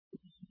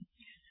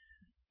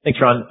Thanks,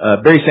 Ron.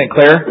 Barry St.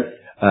 Clair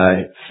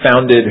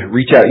founded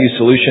Reach Out Youth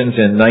Solutions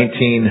in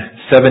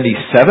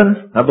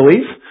 1977, I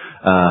believe.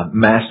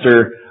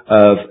 Master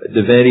of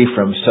Divinity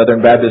from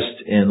Southern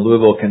Baptist in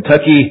Louisville,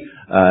 Kentucky.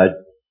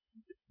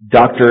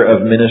 Doctor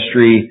of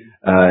Ministry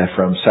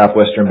from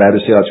Southwestern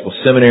Baptist Theological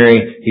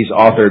Seminary. He's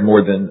authored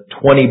more than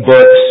 20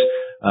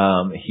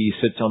 books. He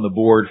sits on the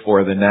board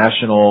for the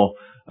National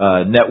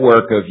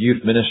Network of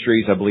Youth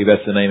Ministries. I believe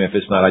that's the name. If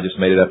it's not, I just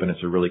made it up, and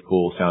it's a really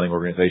cool sounding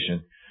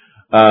organization.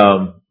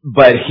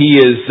 But he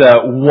is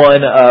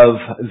one of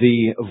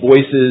the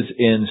voices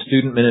in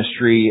student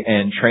ministry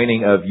and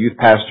training of youth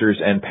pastors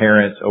and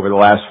parents over the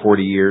last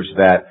 40 years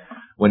that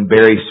when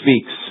Barry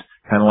speaks,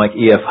 kind of like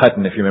E.F.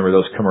 Hutton, if you remember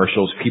those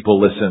commercials,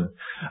 people listen.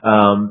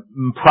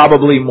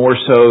 Probably more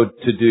so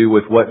to do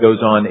with what goes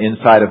on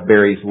inside of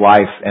Barry's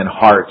life and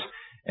heart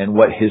and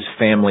what his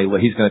family,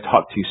 what he's going to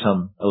talk to you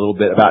a little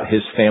bit about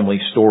his family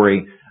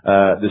story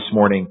this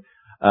morning.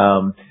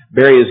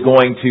 Barry is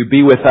going to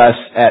be with us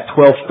at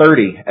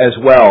 12:30 as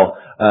well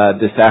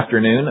this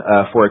afternoon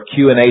for a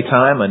Q&A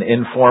time, an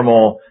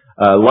informal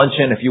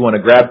luncheon. If you want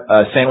to grab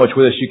a sandwich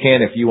with us, you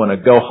can. If you want to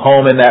go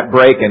home in that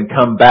break and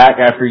come back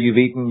after you've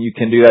eaten, you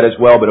can do that as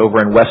well. But over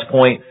in West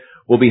Point,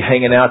 we'll be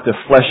hanging out to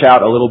flesh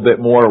out a little bit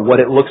more what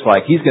it looks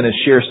like. He's going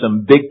to share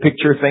some big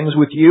picture things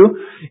with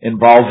you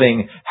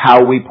involving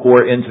how we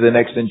pour into the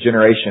next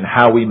generation,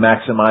 how we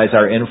maximize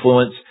our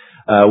influence.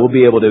 We'll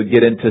be able to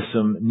get into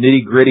some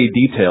nitty-gritty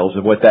details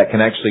of what that can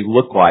actually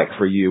look like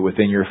for you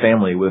within your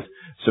family with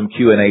some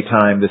Q&A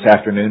time this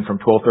afternoon from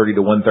 12:30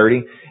 to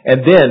 1:30.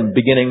 And then,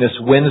 beginning this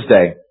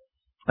Wednesday,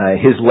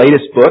 his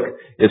latest book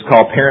is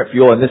called Parent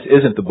Fuel, and this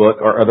isn't the book,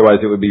 or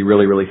otherwise it would be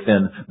really, really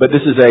thin. But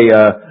this is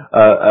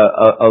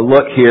a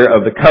look here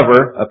of the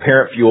cover of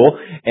Parent Fuel,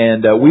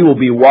 and we will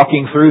be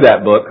walking through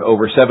that book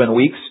over 7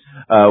 weeks.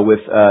 With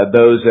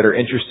those that are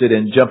interested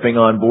in jumping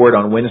on board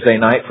on Wednesday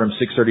night from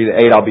 6:30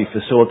 to 8. I'll be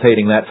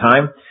facilitating that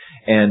time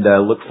and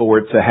look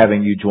forward to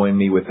having you join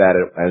me with that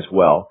as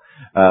well.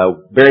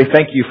 Barry,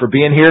 thank you for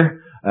being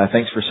here.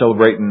 Thanks for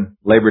celebrating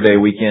Labor Day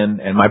weekend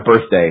and my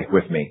birthday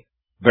with me.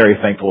 Very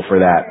thankful for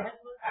that.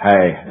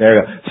 Hey, there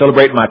you go.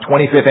 Celebrating my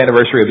 25th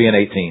anniversary of being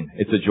 18.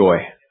 It's a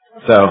joy.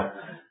 So,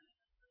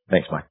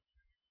 thanks, Mike.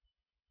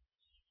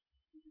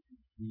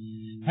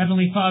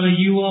 Heavenly Father,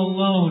 you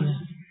alone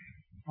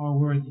are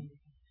worthy.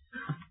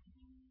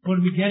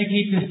 Lord, we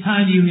dedicate this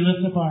time to you. We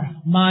lift up our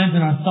minds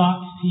and our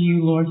thoughts to you,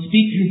 Lord.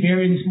 Speak through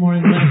Barry this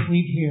morning. Let us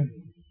leave here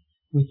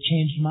with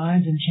changed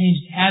minds and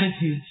changed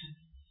attitudes.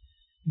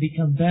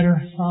 Become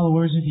better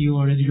followers of you,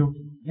 Lord, as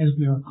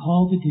we are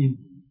called to do.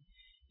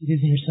 It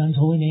is in your Son's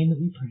holy name that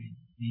we pray.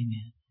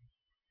 Amen.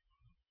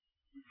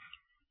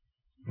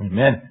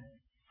 Amen.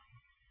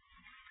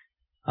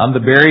 I'm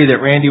the Barry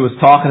that Randy was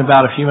talking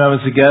about a few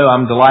moments ago.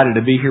 I'm delighted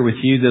to be here with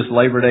you this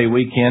Labor Day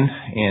weekend,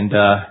 and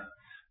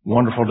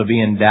wonderful to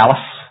be in Dallas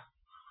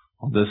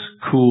on this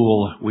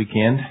cool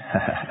weekend.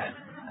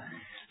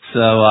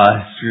 So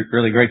it's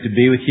really great to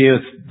be with you.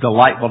 It's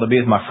delightful to be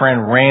with my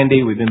friend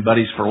Randy. We've been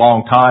buddies for a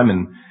long time,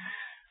 and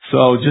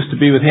so just to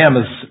be with him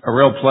is a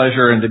real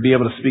pleasure, and to be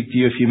able to speak to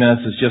you a few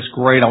minutes is just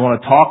great. I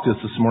want to talk to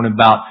us this morning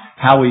about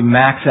how we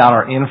max out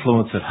our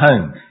influence at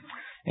home.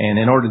 And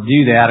in order to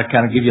do that, I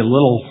kind of give you a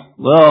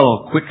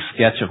little quick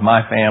sketch of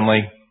my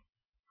family.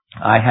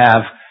 I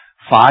have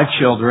 5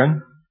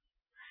 children,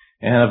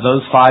 and of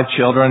those 5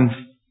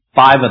 children,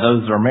 5 of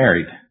those are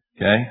married.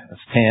 Okay,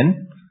 that's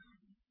 10.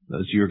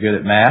 Those of you who are good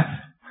at math.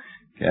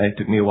 Okay, it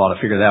took me a while to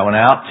figure that one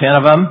out. 10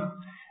 of them.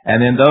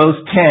 And then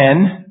those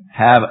 10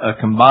 have a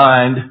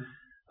combined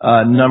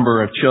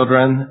number of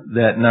children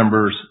that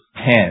numbers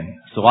 10.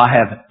 So I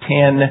have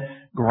 10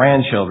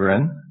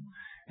 grandchildren.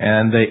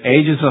 And the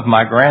ages of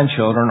my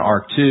grandchildren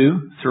are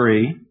 2,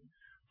 3,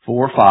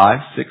 4, 5,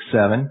 6,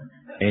 7,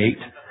 8,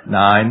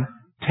 9,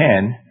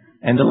 10,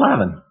 and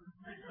 11.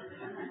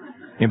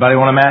 Anybody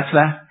want to match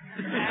that?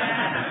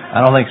 I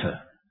don't think so.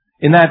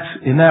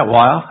 Isn't that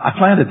wild? I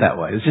planned it that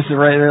way. It's just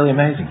really, really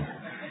amazing.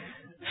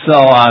 So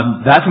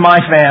that's my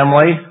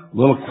family. A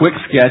little quick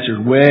sketch.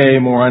 There's way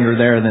more under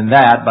there than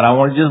that, but I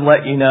want to just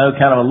let you know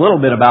kind of a little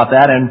bit about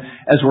that. And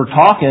as we're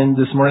talking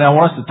this morning, I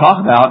want us to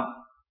talk about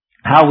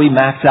how we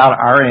max out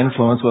our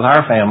influence with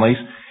our families,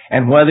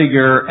 and whether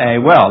you're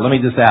let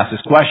me just ask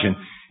this question.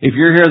 If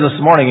you're here this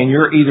morning and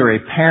you're either a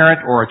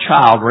parent or a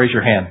child, raise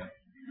your hand.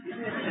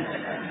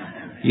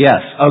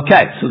 Yes.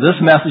 Okay. So this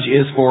message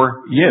is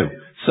for you.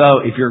 So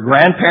if you're a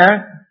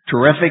grandparent,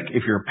 terrific.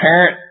 If you're a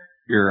parent,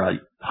 you're a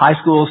high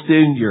school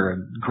student, you're a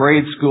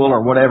grade school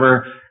or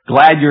whatever,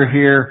 glad you're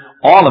here.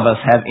 All of us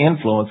have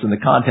influence in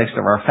the context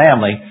of our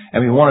family,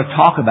 and we want to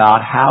talk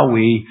about how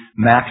we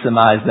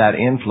maximize that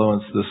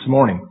influence this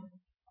morning.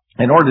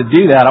 In order to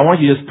do that, I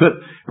want you to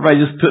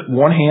everybody just put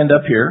one hand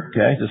up here,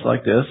 okay, just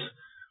like this.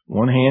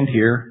 One hand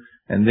here,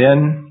 and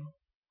then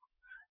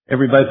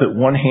everybody put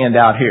one hand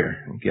out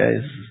here, okay.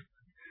 This is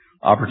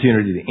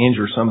opportunity to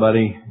injure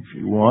somebody if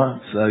you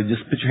want. So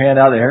just put your hand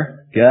out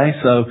there. Okay,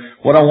 so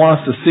what I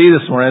want us to see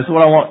this morning,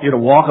 what I want you to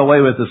walk away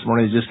with this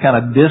morning is just kind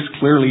of this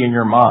clearly in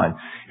your mind.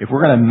 If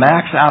we're going to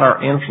max out our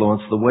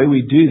influence, the way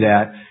we do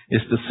that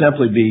is to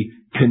simply be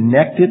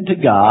connected to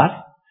God,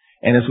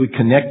 and as we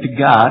connect to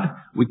God,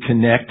 we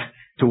connect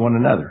to one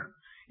another.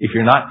 If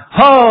you're not,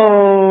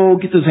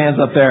 get those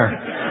hands up there.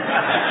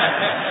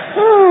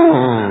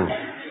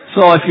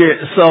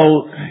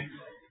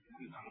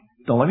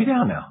 Don't let me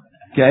down now.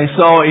 Okay,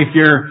 so if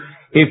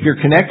you're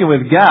connected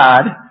with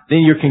God,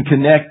 then you can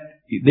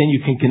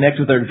connect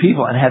with other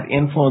people and have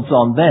influence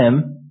on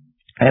them.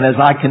 And as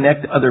I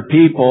connect to other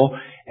people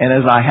and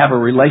as I have a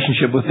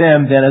relationship with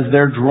them, then as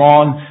they're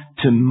drawn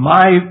to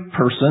my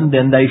person,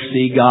 then they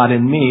see God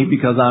in me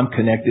because I'm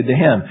connected to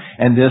Him.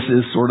 And this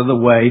is sort of the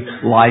way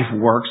life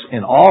works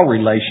in all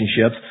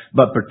relationships,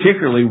 but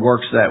particularly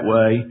works that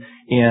way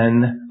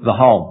in the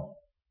home.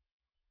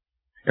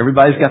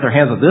 Everybody's got their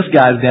hands up. This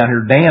guy's down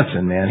here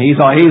dancing, man. He's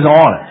on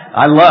it.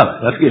 I love it.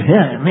 That's good.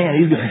 Yeah, man,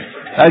 he's good.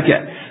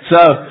 Okay. So,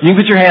 you can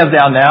put your hands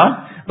down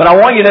now. But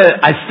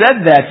I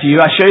said that to you,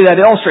 I show you that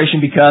illustration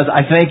because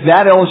I think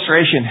that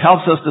illustration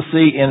helps us to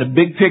see in a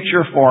big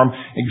picture form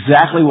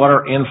exactly what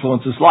our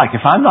influence is like.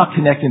 If I'm not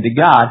connecting to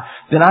God,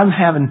 then I'm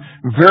having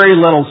very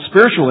little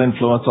spiritual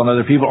influence on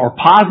other people or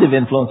positive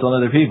influence on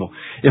other people.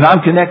 If I'm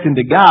connecting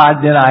to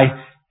God, then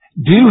I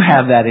do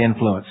have that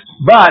influence.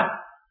 But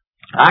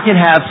I can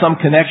have some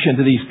connection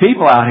to these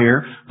people out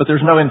here, but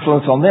there's no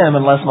influence on them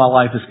unless my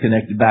life is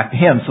connected back to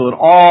Him. So it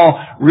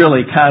all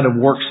really kind of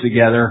works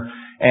together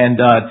and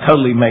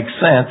totally makes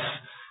sense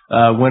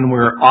when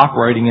we're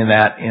operating in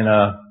that in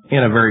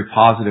a very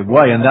positive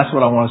way. And that's what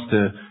I want us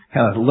to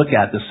kind of look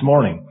at this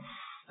morning.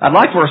 I'd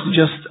like for us to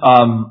just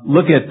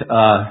look at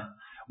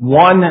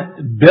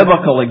one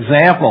biblical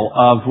example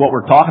of what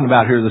we're talking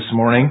about here this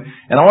morning.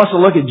 And I want us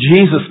to look at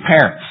Jesus'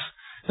 parents.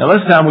 Now,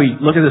 this time we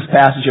look at this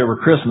passage over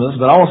Christmas,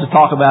 but I want to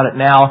talk about it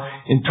now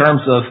in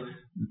terms of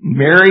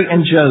Mary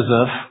and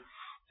Joseph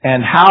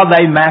and how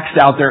they maxed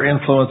out their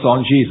influence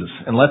on Jesus.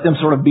 And let them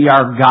sort of be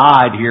our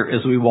guide here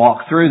as we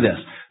walk through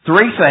this. 3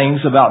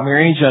 things about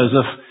Mary and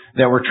Joseph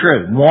that were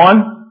true.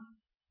 One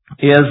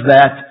is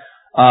that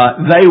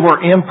they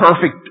were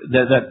imperfect,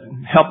 that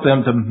helped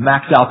them to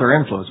max out their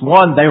influence.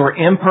 One, they were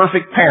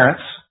imperfect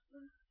parents,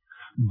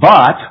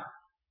 but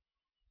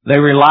they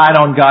relied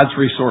on God's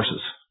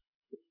resources.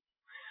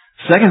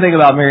 Second thing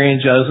about Mary and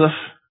Joseph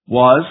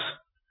was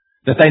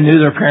that they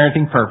knew their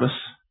parenting purpose.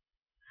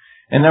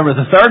 And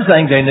the third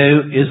thing they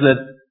knew is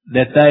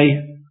that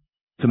they,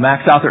 to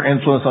max out their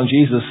influence on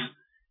Jesus,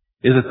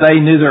 is that they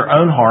knew their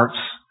own hearts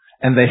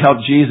and they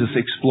helped Jesus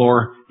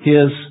explore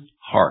His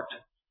heart.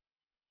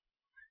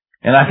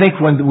 And I think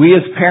when we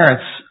as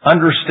parents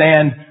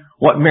understand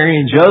what Mary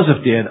and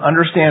Joseph did,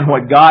 understand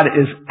what God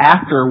is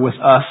after with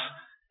us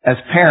as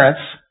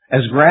parents,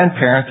 as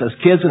grandparents,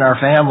 as kids in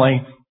our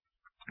family,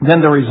 then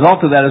the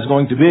result of that is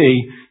going to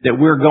be that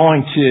we're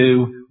going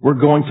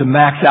to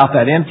max out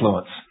that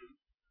influence.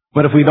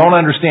 But if we don't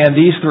understand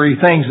these 3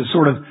 things that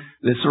sort of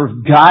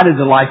guided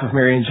the life of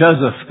Mary and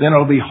Joseph, then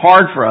it'll be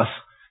hard for us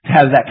to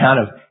have that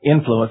kind of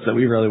influence that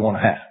we really want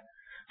to have.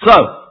 So,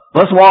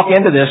 let's walk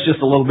into this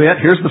just a little bit.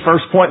 Here's the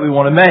first point we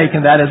want to make,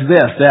 and that is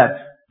this,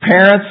 that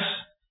parents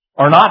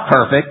are not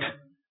perfect,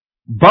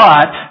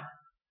 but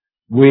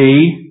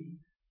we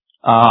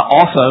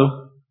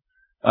also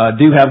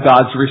do have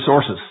God's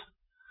resources.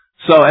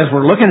 So as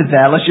we're looking at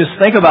that, let's just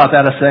think about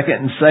that a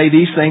second and say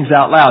these things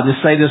out loud.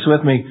 Just say this with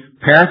me.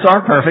 Parents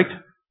aren't perfect.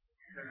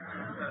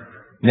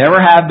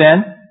 Never have been.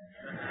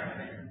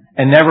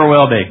 And never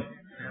will be.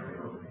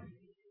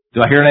 Do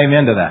I hear an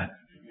amen to that?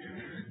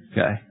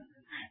 Okay.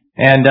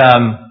 And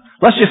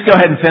let's just go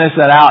ahead and finish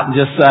that out and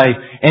just say,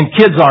 and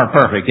kids aren't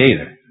perfect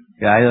either.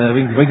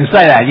 Okay? We can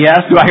say that.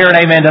 Yes? Do I hear an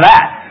amen to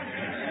that?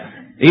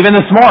 Even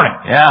this morning.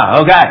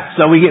 Yeah, okay.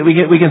 So we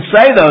can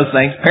say those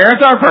things.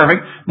 Parents aren't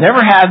perfect,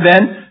 never have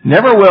been,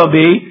 never will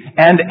be,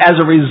 and as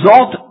a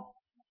result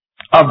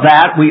of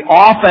that, we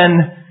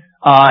often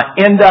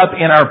end up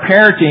in our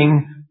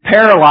parenting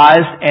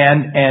paralyzed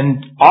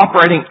and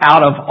operating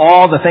out of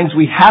all the things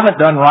we haven't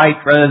done right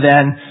rather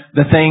than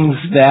the things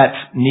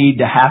that need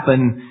to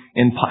happen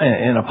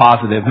in a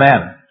positive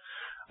manner.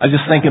 I was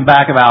just thinking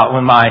back about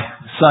when my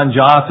son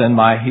Jonathan,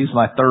 he's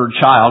my 3rd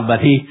child,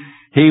 but he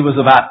was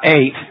about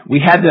 8. We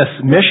had this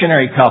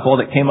missionary couple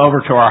that came over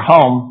to our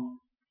home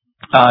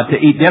to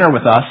eat dinner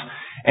with us,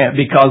 and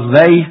because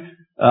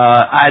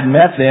I had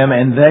met them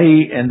and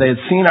they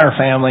had seen our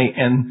family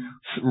and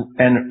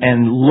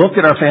looked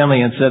at our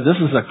family and said,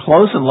 this is a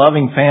close and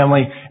loving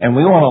family, and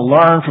we want to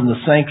learn from the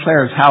St.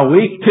 Clairs how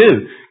we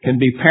too can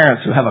be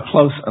parents who have a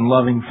close and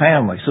loving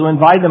family. So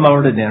invite them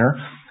over to dinner,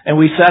 and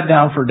we sat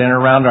down for dinner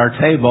around our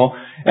table.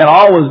 And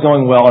all was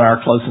going well in our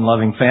close and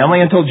loving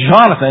family until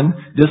Jonathan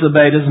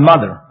disobeyed his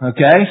mother.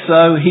 Okay?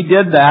 So he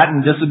did that,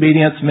 and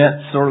disobedience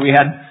meant we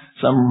had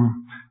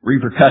some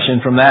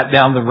repercussion from that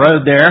down the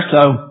road there.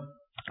 So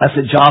I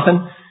said,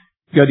 Jonathan,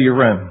 go to your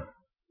room.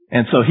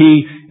 And so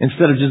he,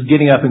 instead of just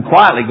getting up and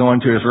quietly going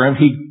to his room,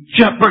 he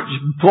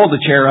pulled the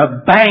chair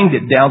up, banged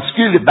it down,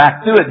 scooted it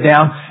back, threw it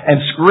down,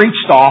 and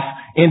screeched off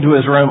into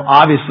his room,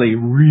 obviously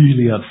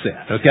really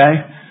upset, okay?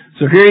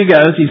 So here he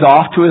goes. He's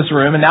off to his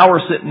room, and now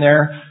we're sitting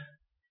there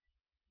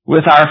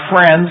with our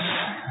friends,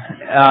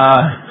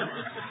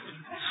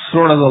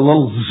 sort of a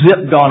little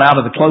zip gone out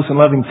of the close and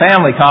loving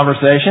family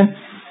conversation.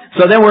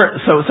 So then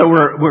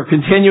we're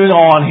continuing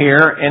on here,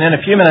 and in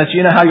a few minutes,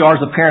 you know how you are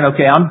as a parent.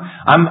 Okay,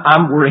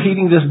 we're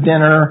eating this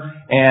dinner,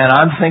 and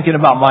I'm thinking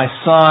about my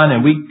son,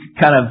 and we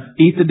kind of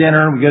eat the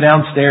dinner, and we go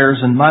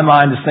downstairs, and my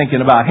mind is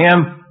thinking about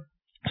him.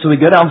 So we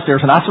go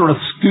downstairs, and I sort of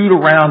scoot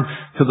around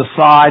to the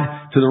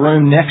side, to the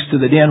room next to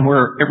the den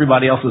where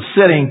everybody else is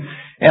sitting,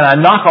 and I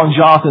knock on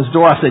Jonathan's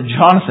door. I said,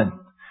 Jonathan.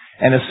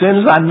 And as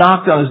soon as I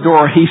knocked on his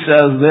door, he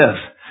says this,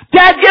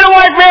 Dad, get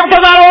away from here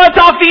because I don't want to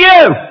talk to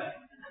you.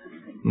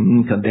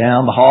 Come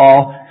down the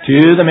hall to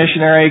the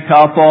missionary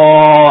couple,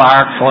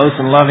 our close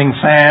and loving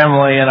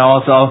family, and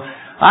also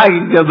I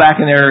go back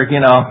in there,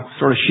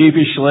 sort of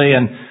sheepishly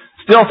and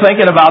still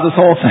thinking about this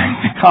whole thing.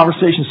 The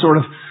conversation sort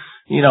of,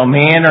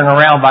 meandering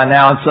around by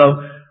now. And so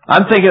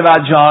I'm thinking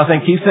about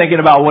Jonathan. He's thinking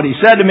about what he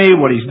said to me,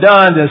 what he's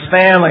done to his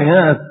family,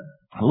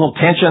 a little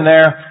tension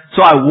there.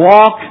 So I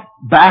walk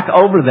back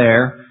over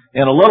there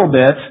in a little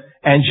bit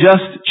and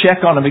just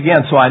check on him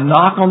again. So I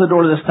knock on the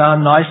door this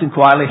time, nice and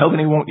quietly, hoping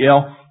he won't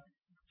yell.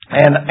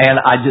 And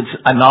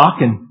I knock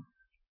and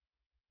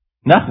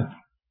nothing.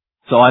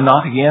 So I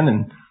knock again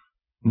and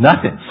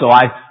nothing. So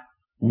I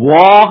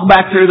walk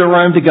back through the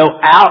room to go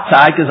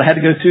outside because I had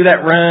to go through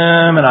that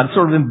room, and I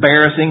sort of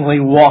embarrassingly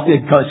walked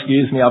in.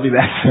 Excuse me, I'll be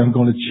back soon. I'm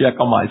going to check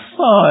on my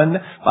son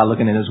by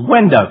looking in his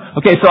window.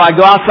 Okay, so I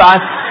go outside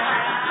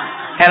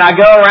and I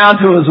go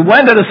around to his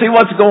window to see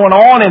what's going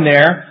on in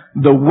there.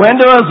 The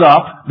window is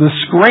up. The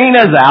screen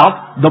is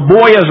out. The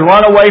boy has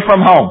run away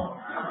from home.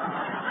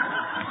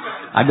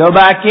 I go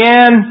back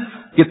in,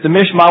 get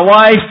my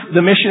wife,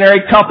 the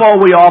missionary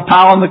couple, we all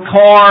pile in the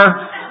car.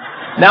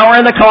 Now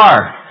we're in the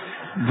car,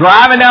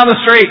 driving down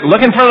the street,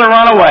 looking for the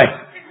runaway.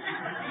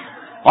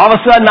 All of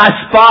a sudden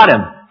I spot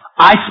him.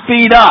 I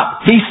speed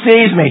up. He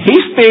sees me. He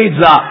speeds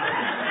up.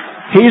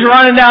 He's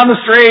running down the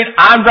street.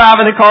 I'm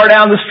driving the car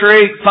down the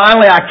street.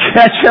 Finally I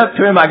catch up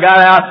to him. I got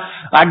out.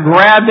 I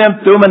grabbed him,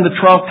 threw him in the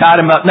trunk, tied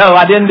him up. No,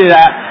 I didn't do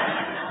that.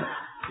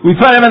 We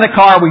put him in the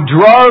car. We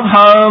drove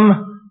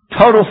home.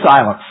 Total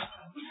silence.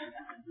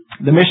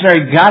 The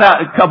missionary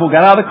couple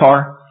got out of the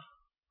car,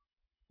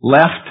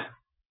 left,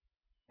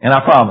 and I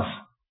promise,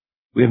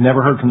 we have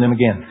never heard from them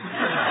again.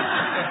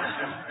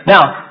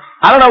 Now,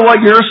 I don't know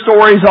what your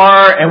stories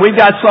are, and we've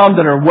got some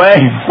that are way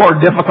more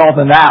difficult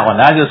than that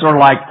one. That's just sort of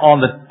like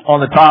on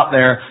the top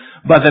there.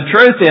 But the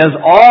truth is,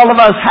 all of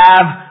us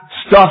have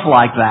stuff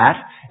like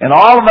that, and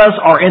all of us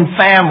are in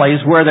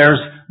families where there's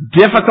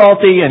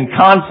difficulty and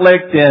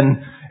conflict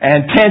and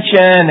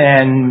tension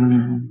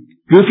and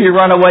goofy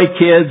runaway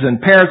kids and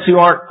parents who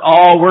aren't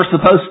all we're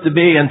supposed to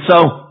be. And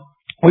so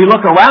we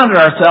look around at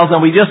ourselves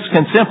and we just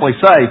can simply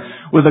say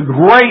with a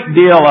great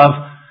deal of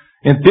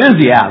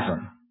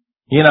enthusiasm,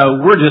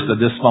 we're just a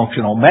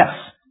dysfunctional mess.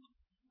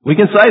 We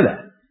can say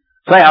that.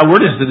 Say,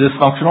 we're just a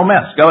dysfunctional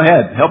mess. Go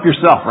ahead. Help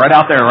yourself right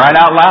out there, right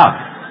out loud.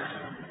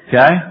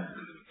 Okay?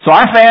 So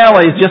our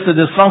family is just a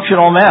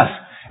dysfunctional mess.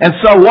 And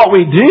so what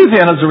we do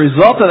then as a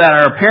result of that in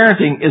our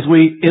parenting is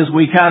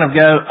we kind of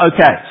go,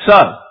 okay,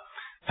 so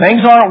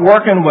things aren't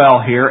working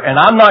well here, and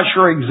I'm not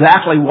sure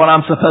exactly what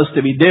I'm supposed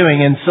to be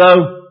doing. And so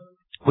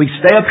we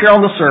stay up here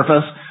on the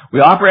surface. We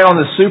operate on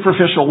the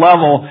superficial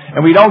level,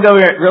 and we don't go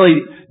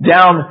really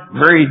down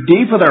very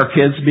deep with our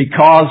kids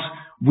because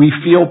we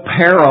feel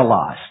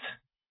paralyzed.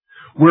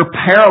 We're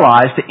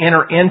paralyzed to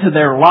enter into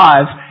their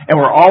lives, and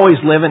we're always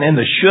living in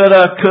the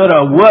shoulda,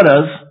 coulda,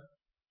 wouldas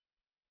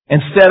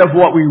instead of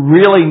what we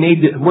really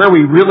need where we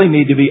really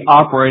need to be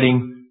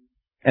operating,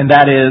 and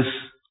that is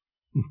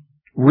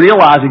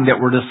realizing that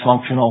we're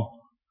dysfunctional,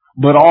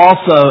 but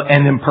also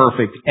and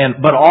imperfect,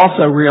 but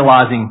also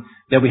realizing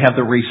that we have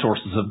the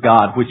resources of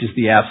God, which is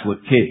the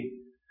absolute key.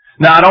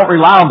 Now, I don't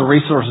rely on the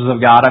resources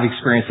of God. I've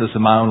experienced this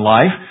in my own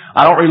life.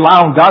 I don't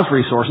rely on God's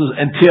resources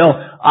until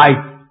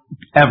I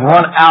have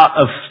run out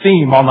of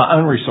steam on my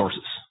own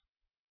resources.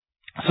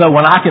 So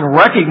when I can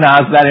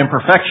recognize that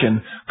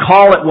imperfection,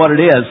 call it what it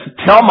is,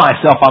 tell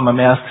myself I'm a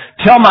mess,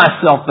 tell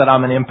myself that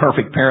I'm an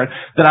imperfect parent,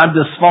 that I'm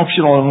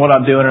dysfunctional in what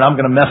I'm doing and I'm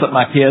going to mess up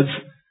my kids,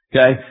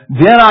 okay?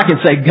 Then I can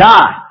say,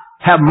 God,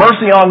 have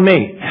mercy on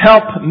me.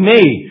 Help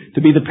me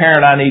to be the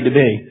parent I need to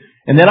be.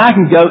 And then I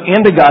can go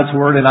into God's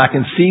Word and I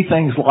can see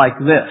things like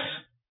this.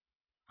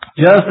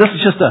 This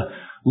is just a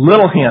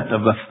little hint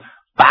of the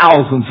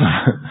thousands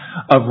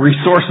of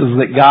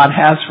resources that God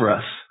has for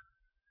us.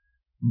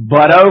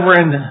 But over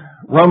in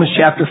Romans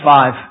chapter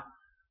 5,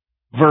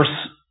 verse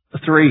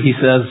 3, he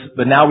says,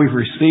 but now we've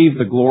received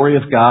the glory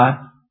of God.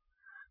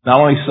 Not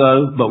only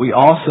so, but we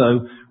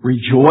also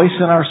rejoice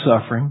in our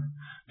suffering,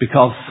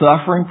 because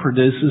suffering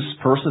produces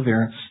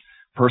perseverance.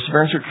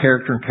 Perseverance or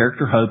character, and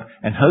character hope.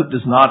 And hope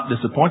does not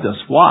disappoint us.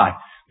 Why?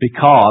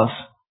 Because,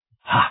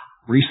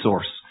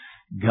 resource.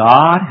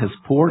 God has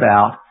poured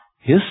out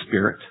His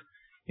Spirit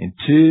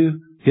into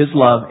His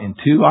love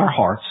into our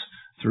hearts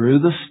through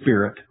the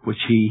Spirit which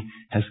He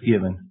has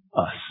given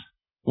us.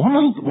 One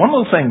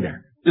little thing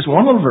there. Just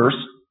one little verse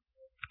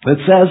that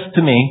says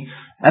to me,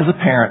 as a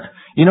parent,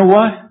 you know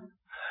what?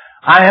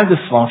 I am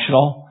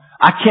dysfunctional.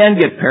 I can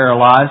get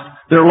paralyzed.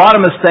 There are a lot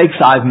of mistakes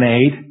I've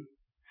made.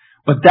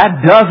 But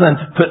that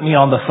doesn't put me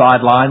on the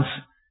sidelines.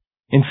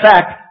 In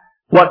fact,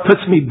 what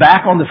puts me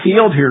back on the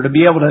field here to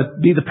be able to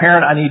be the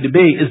parent I need to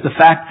be is the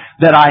fact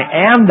that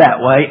I am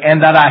that way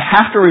and that I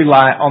have to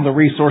rely on the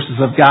resources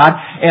of God,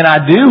 and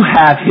I do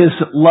have His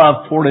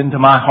love poured into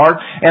my heart,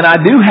 and I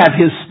do have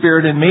His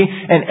Spirit in me,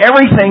 and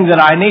everything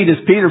that I need, as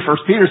 1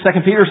 Peter,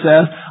 2 Peter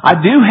says, I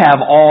do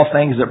have all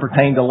things that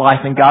pertain to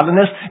life and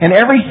godliness, and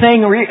every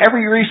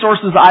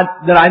resources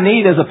that I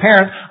need as a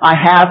parent, I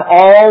have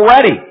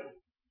already.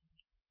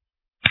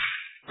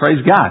 Praise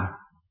God.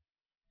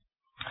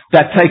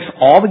 That takes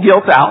all the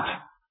guilt out,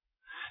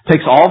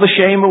 takes all the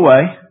shame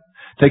away,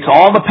 takes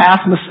all the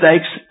past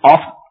mistakes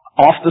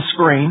off the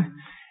screen,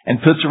 and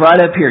puts it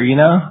right up here. You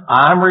know,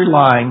 I'm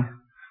relying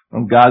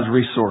on God's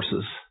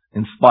resources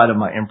in spite of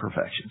my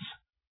imperfections.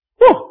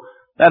 Whew,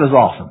 that is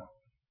awesome.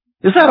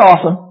 Is that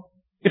awesome?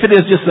 If it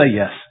is, just say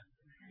yes.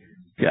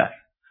 Okay.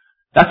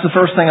 That's the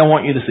first thing I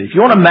want you to see. If you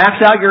want to max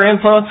out your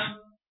influence,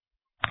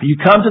 you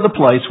come to the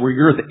place where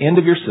you're at the end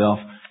of yourself,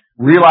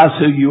 realize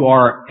who you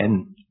are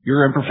and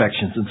your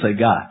imperfections, and say,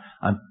 God,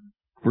 I'm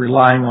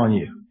relying on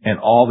you and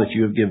all that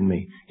you have given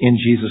me in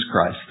Jesus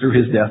Christ through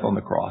His death on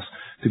the cross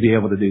to be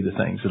able to do the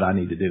things that I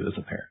need to do as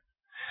a parent.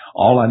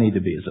 All I need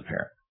to be as a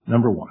parent.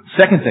 Number one.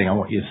 Second thing I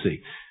want you to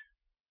see.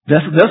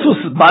 This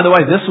was, by the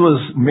way, this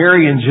was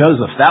Mary and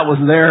Joseph. That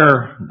was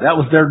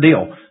their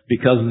deal,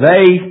 because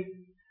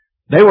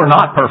they were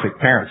not perfect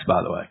parents,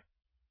 by the way.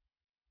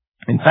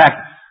 In fact,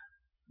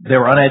 they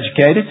were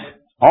uneducated.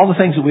 All the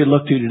things that we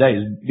look to today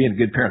as being a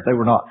good parent, they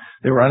were not.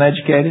 They were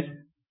uneducated.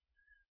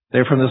 They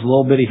were from this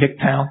little bitty hick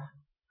town.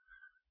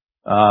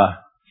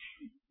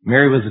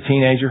 Mary was a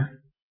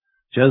teenager.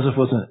 Joseph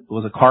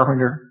was a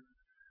carpenter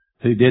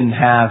who didn't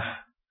have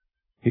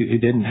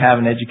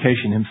an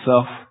education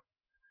himself.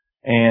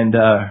 And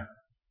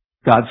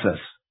God says,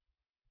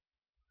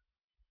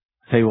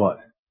 tell you what,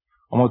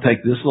 I'm going to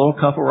take this little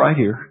couple right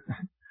here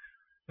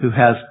who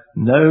has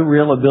no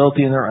real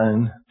ability in their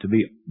own to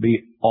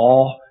be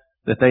all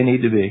that they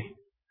need to be.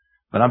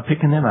 But I'm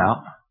picking them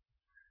out,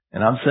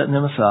 and I'm setting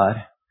them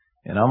aside,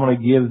 and I'm going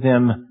to give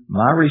them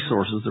my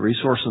resources, the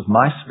resource of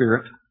my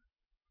Spirit.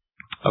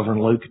 Over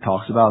in Luke, it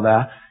talks about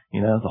that.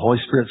 You know, the Holy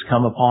Spirit's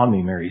come upon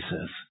me, Mary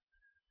says,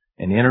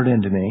 and entered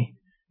into me.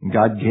 And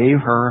God gave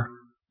her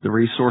the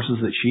resources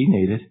that she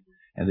needed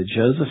and that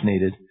Joseph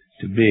needed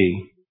to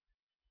be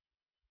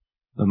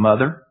the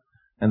mother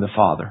and the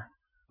father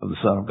of the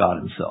Son of God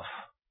Himself.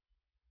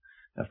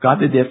 Now, if God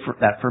did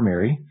that for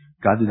Mary,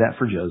 God did that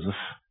for Joseph,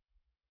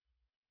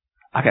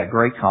 I got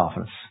great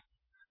confidence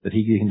that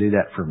He can do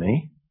that for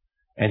me,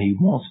 and He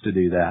wants to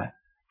do that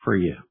for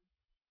you.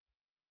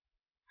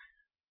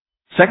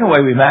 Second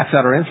way we max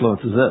out our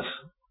influence is this,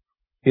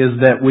 is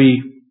that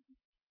we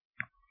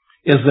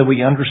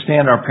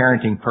understand our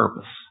parenting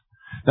purpose.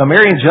 Now,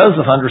 Mary and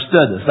Joseph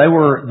understood this.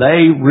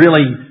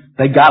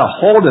 They got a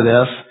hold of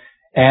this,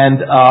 and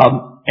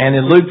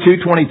in Luke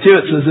 2:22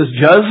 it says this: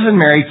 Joseph and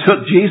Mary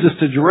took Jesus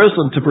to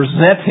Jerusalem to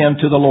present Him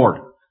to the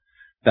Lord.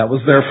 That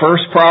was their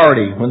first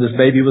priority when this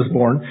baby was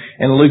born.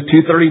 And in Luke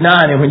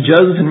 2:39, and when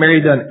Joseph and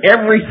Mary had done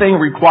everything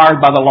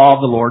required by the law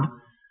of the Lord,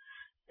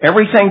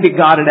 everything that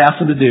God had asked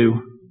them to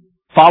do,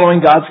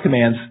 following God's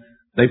commands,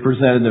 they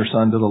presented their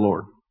son to the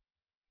Lord.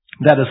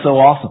 That is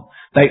so awesome.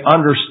 They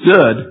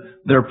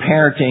understood their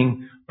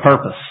parenting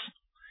purpose.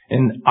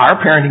 And our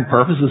parenting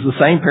purpose is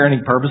the same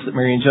parenting purpose that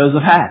Mary and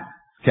Joseph had.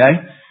 Okay?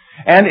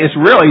 And it's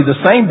really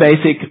the same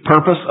basic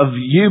purpose of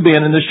you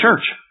being in this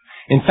church.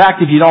 In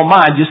fact, if you don't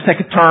mind, just take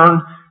a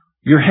turn,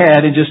 your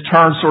head, and just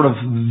turn sort of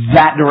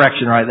that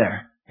direction right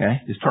there.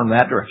 Okay? Just turn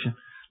that direction.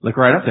 Look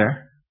right up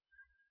there.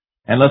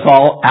 And let's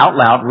all out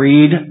loud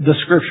read the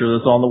scripture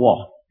that's on the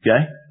wall.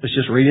 Okay? Let's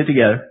just read it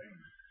together.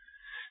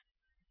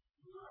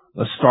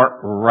 Let's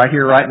start right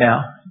here, right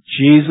now.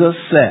 Jesus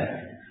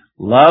said,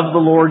 love the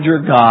Lord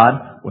your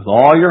God with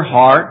all your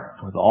heart,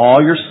 with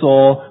all your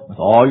soul, with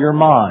all your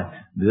mind.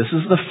 This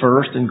is the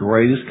first and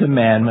greatest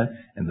commandment,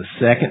 and the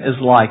second is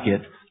like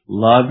it.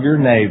 Love your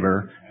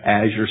neighbor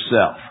as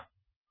yourself.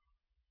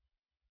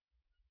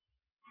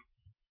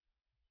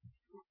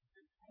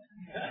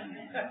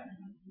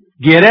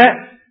 Get it?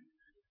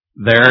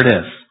 There it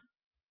is.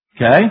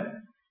 Okay?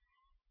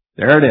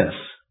 There it is.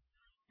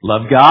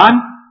 Love God.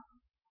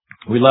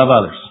 We love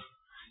others.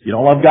 You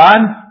don't love God,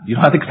 you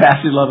don't have the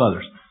capacity to love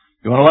others.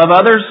 You want to love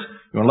others?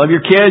 You want to love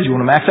your kids? You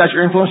want to max out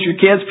your influence with your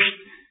kids?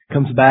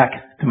 Comes back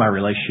to my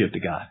relationship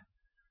to God.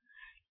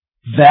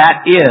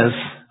 That is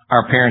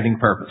our parenting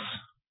purpose.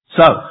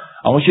 So,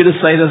 I want you to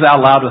say this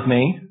out loud with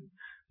me.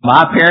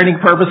 My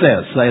parenting purpose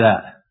is, say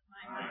that.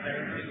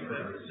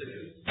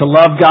 To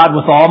love God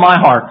with all my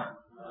heart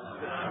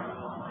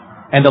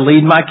and to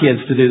lead my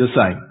kids to do the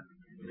same.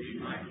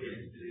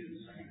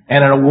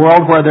 And in a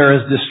world where there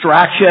is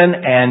distraction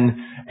and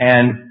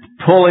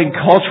pulling,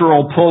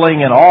 cultural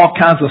pulling, and all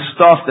kinds of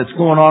stuff that's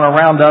going on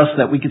around us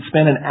that we could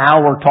spend an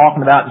hour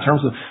talking about in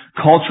terms of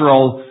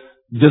cultural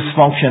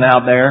dysfunction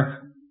out there.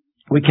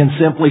 We can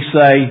simply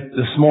say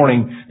this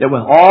morning that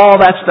with all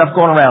that stuff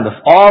going around us,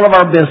 all of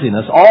our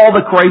busyness, all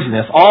the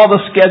craziness, all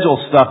the schedule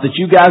stuff that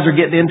you guys are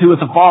getting into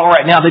with the fall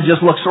right now that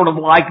just looks sort of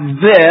like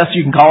this,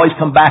 you can always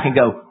come back and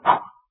go,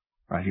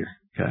 right here,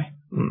 okay?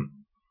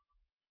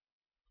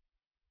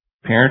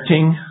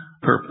 Parenting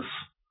purpose.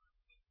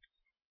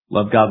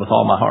 Love God with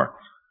all my heart.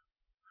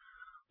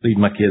 Lead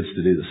my kids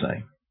to do the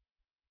same.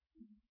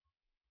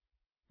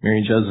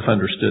 Mary and Joseph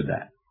understood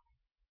that.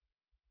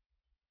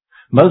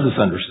 Moses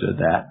understood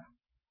that.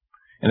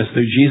 And it's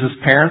through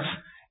Jesus' parents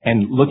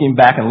and looking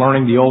back and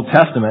learning the Old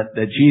Testament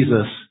that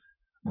Jesus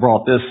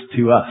brought this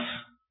to us.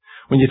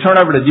 When you turn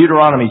over to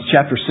Deuteronomy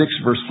chapter 6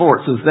 verse 4,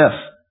 it says this.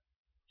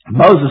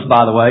 Moses,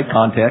 by the way,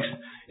 context,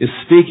 is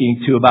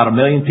speaking to about 1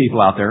 million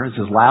people out there. It's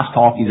his last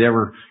talk he's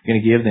ever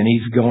going to give. Then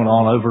he's going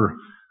on over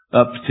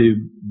up to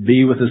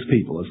be with his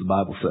people, as the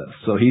Bible says.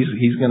 So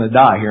he's going to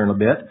die here in a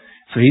bit.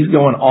 So he's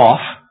going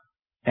off.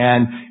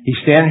 And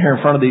he's standing here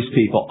in front of these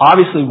people,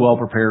 obviously well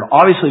prepared,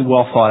 obviously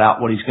well thought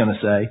out what he's going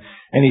to say.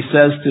 And he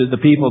says to the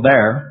people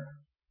there,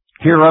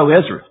 "Hear, O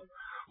Israel,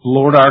 the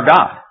Lord our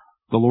God,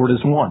 the Lord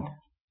is one.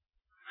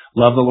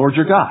 Love the Lord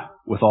your God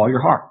with all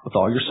your heart, with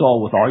all your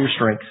soul, with all your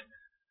strength."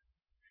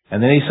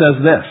 And then he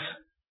says this,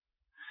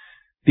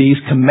 "These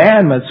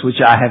commandments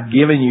which I have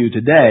given you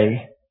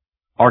today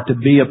are to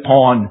be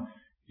upon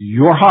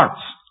your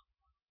hearts."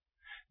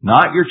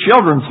 Not your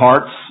children's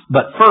hearts,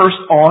 but first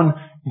on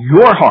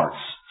your hearts.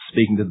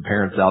 Speaking to the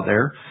parents out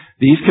there.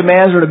 "These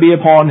commands are to be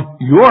upon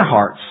your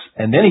hearts."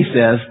 And then he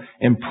says,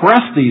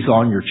 impress these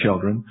on your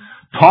children.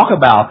 Talk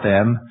about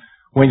them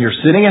when you're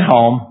sitting at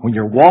home, when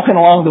you're walking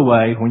along the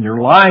way, when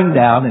you're lying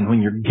down, and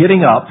when you're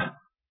getting up.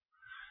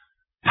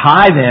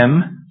 Tie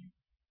them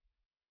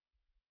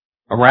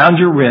around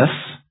your wrists.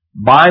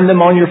 Bind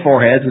them on your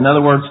foreheads. In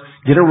other words,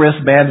 get a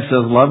wristband that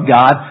says love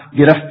God.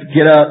 Get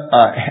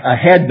a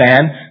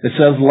headband that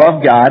says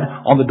love God.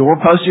 On the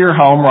doorpost of your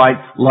home, write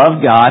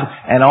love God.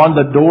 And on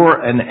the door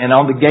and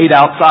on the gate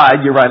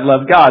outside, you write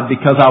love God.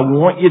 Because I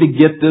want you to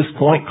get this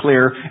point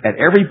clear at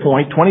every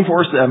point,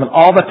 24/7,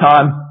 all the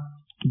time.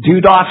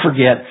 Do not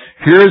forget,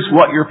 here's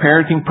what your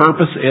parenting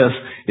purpose is.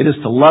 It is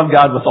to love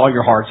God with all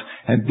your hearts.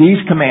 And these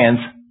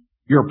commands,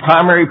 your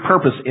primary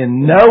purpose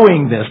in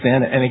knowing this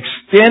then and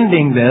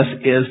extending this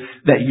is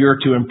that you're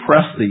to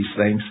impress these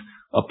things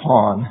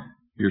upon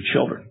your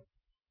children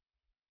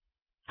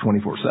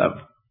 24/7.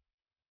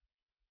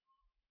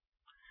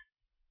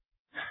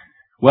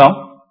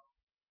 Well,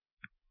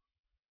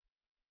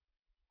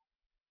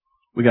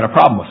 we got a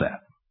problem with that.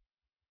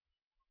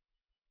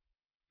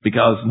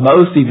 Because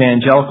most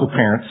evangelical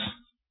parents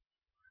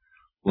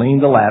lean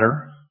the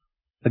ladder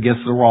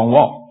against the wrong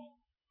wall.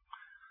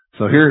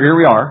 So here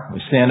we are. We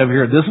stand over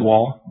here at this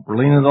wall. We're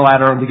leaning the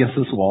ladder against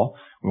this wall.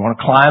 We want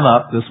to climb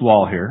up this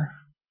wall here.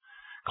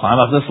 Climb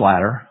up this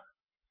ladder.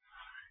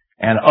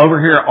 And over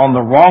here on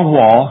the wrong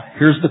wall,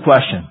 here's the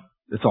question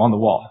that's on the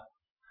wall.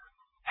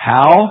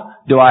 How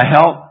do I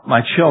help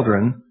my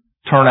children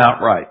turn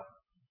out right?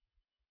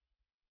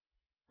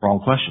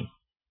 Wrong question.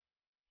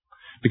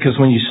 Because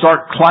when you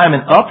start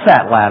climbing up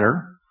that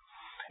ladder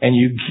and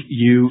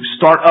you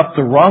start up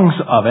the rungs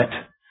of it,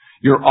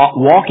 you're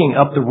walking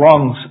up the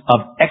rungs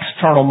of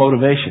external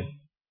motivation,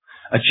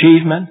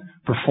 achievement,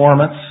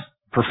 performance,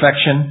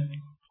 perfection,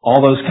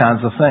 all those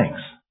kinds of things.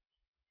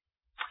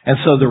 And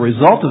so the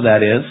result of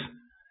that is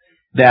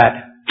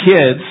that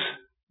kids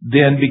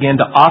then begin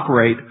to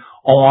operate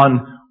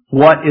on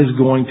what is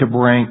going to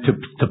bring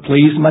to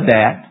please my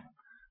dad.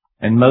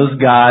 And most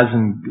guys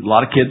and a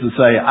lot of kids would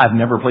say, I've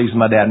never pleased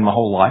my dad in my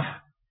whole life.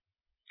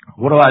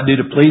 What do I do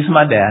to please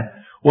my dad?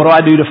 What do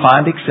I do to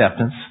find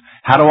acceptance?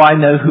 How do I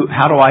know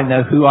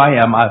who I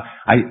am?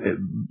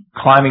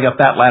 Climbing up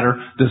that ladder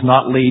does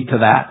not lead to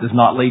that, does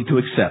not lead to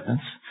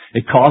acceptance.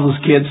 It causes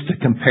kids to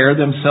compare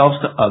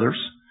themselves to others.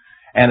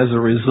 And as a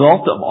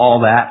result of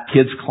all that,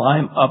 kids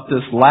climb up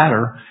this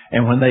ladder,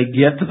 and when they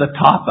get to the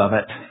top of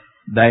it,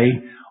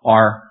 they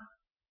are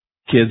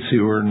kids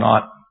who are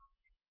not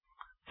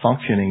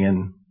functioning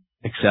in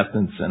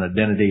acceptance and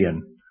identity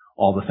and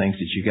all the things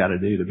that you got to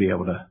do to be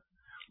able to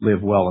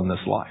live well in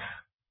this life.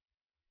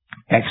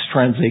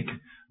 Extrinsic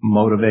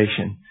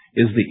motivation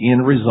is the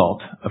end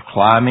result of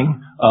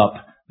climbing up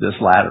this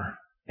ladder.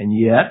 And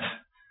yet,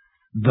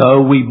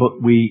 though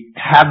we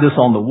have this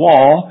on the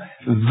wall,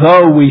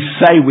 though we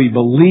say we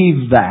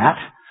believe that,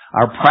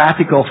 our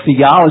practical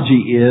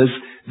theology is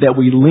that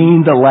we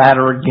lean the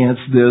ladder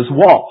against this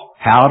wall.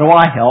 How do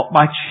I help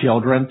my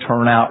children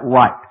turn out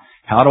right?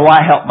 How do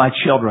I help my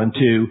children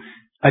to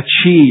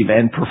achieve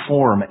and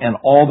perform and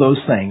all those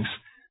things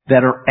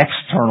that are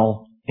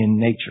external in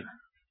nature?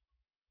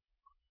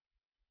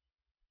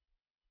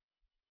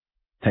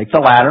 Take the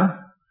ladder,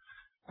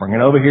 bring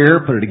it over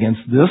here, put it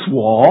against this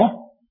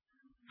wall,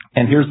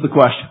 and here's the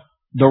question,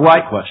 the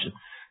right question.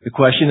 The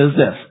question is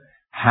this: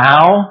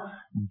 how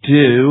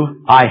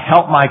do I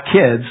help my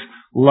kids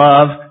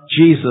love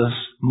Jesus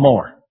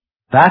more?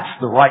 That's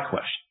the right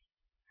question.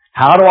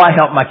 How do I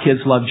help my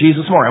kids love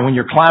Jesus more? And when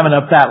you're climbing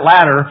up that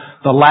ladder,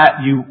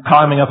 you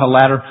climbing up a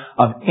ladder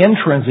of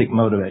intrinsic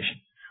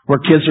motivation, where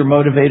kids are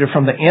motivated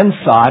from the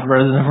inside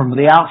rather than from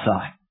the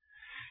outside.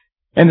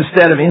 And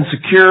instead of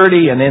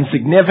insecurity and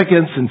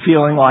insignificance and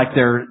feeling like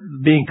they're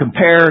being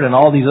compared and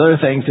all these other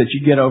things that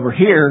you get over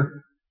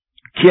here,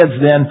 kids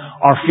then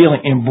are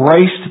feeling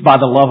embraced by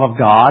the love of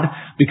God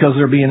because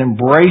they're being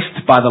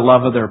embraced by the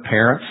love of their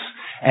parents.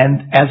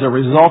 And as a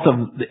result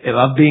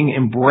of being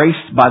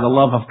embraced by the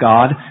love of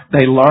God,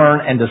 they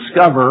learn and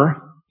discover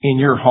in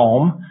your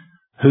home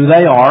who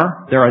they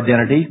are, their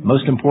identity,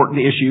 most important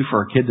issue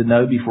for a kid to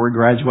know before he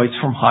graduates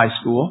from high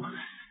school.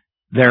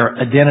 Their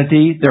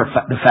identity,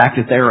 the fact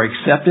that they are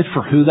accepted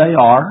for who they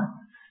are,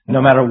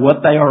 no matter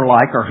what they are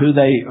like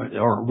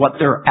or what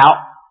their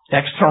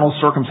external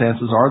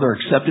circumstances are, they're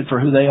accepted for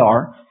who they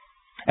are.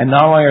 And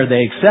not only are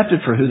they accepted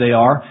for who they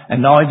are,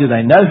 and not only do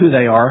they know who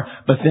they are,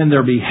 but then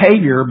their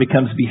behavior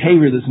becomes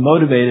behavior that's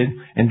motivated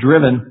and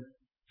driven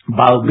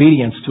by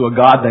obedience to a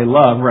God they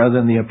love rather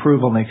than the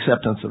approval and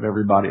acceptance of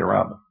everybody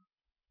around them.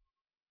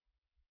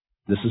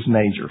 This is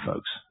major,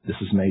 folks. This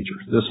is major.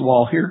 This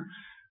wall here,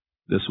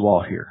 this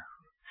wall here.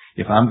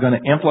 If I'm going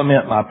to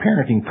implement my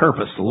parenting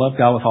purpose to love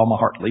God with all my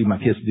heart, to lead my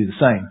kids to do the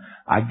same,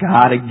 I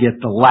got to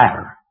get the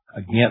ladder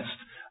against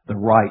the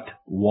right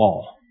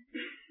wall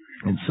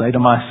and say to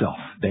myself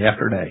day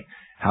after day,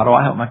 how do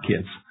I help my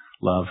kids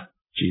love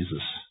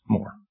Jesus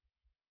more?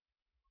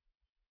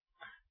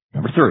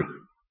 Number 3,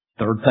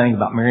 third thing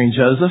about Mary and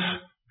Joseph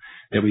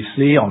that we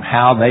see on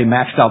how they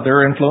maxed out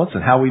their influence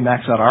and how we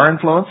max out our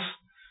influence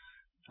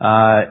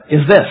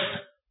is this.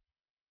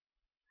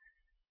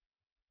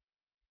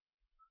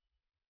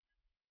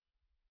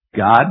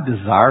 God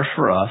desires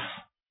for us,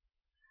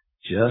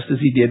 just as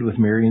He did with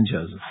Mary and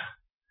Joseph,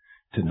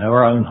 to know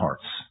our own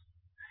hearts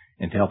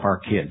and to help our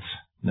kids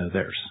know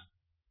theirs.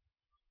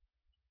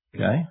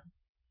 Okay?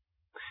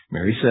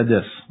 Mary said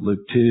this, Luke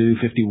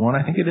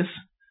 2:51, I think it is.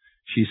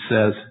 She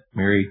says,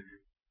 Mary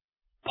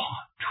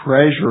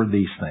treasured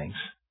these things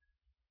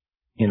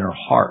in her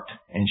heart,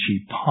 and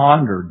she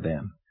pondered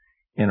them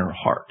in her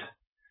heart.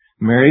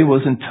 Mary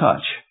was in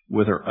touch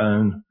with her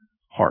own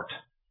heart.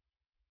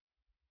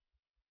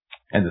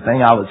 And the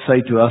thing I would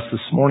say to us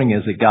this morning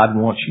is that God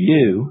wants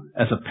you,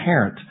 as a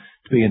parent,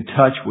 to be in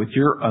touch with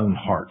your own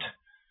heart.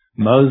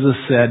 Moses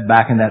said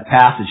back in that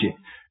passage,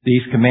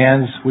 these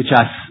commands which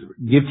I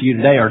give to you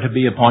today are to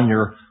be upon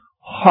your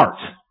heart.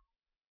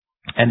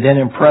 And then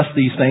impress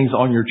these things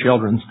on your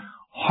children's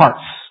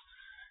hearts.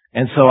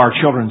 And so our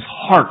children's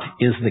heart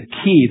is the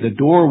key, the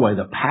doorway,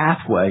 the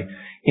pathway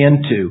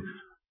into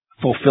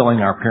fulfilling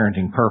our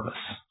parenting purpose.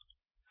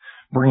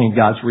 Bringing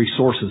God's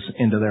resources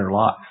into their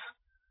lives.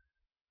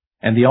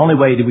 And the only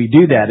way that we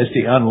do that is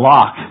to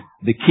unlock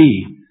the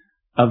key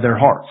of their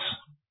hearts.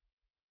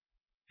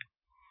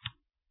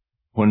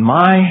 When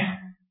my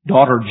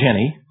daughter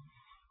Jenny,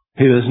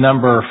 who is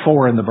number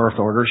 4 in the birth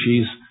order,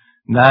 she's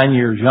 9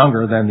 years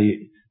younger than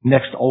the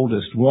next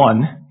oldest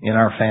one in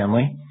our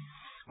family.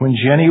 When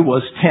Jenny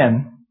was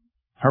 10,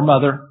 her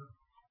mother,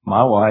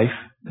 my wife,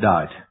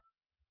 died.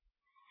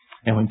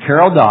 And when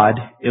Carol died,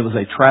 it was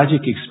a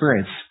tragic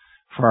experience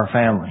for our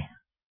family.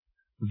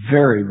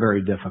 Very,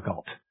 very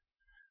difficult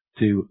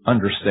to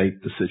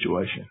understate the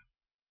situation.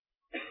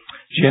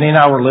 Jenny and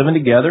I were living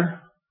together,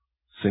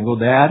 single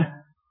dad,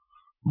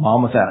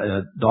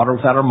 daughter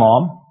without her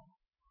mom,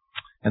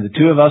 and the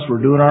two of us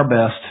were doing our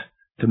best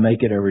to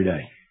make it every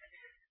day,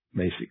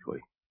 basically.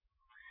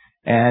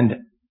 And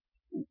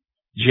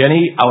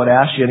Jenny, I would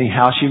ask Jenny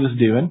how she was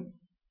doing,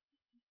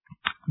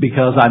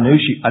 because I knew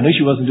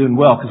she wasn't doing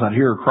well, because I'd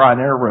hear her crying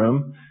in her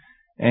room,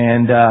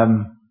 and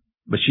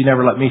but she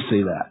never let me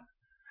see that.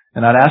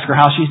 And I'd ask her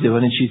how she's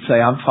doing, and she'd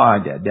say, "I'm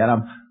fine, Dad. Dad,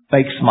 I'm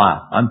fake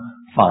smile. I'm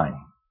fine."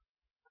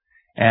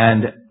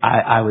 And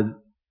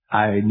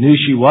I knew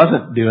she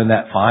wasn't doing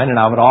that fine, and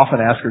I would often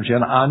ask her,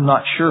 "Jen, I'm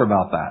not sure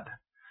about that,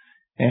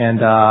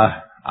 and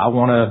I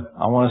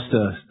want us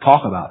to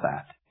talk about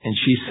that." And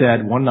she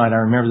said one night,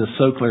 I remember this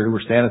so clearly.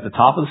 We're standing at the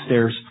top of the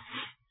stairs,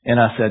 and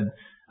I said,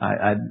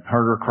 I'd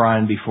heard her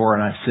crying before,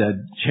 and I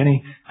said,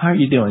 "Jenny, how are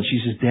you doing?"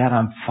 She says, "Dad,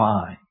 I'm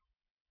fine."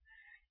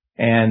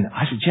 And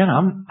I said, "Jen,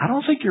 I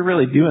don't think you're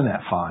really doing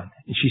that fine."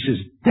 And she says,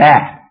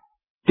 Dad.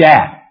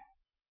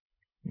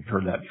 You've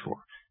heard that before.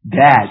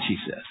 "Dad," she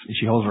says, and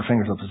she holds her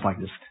fingers up just like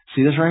this.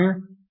 "See this right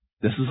here?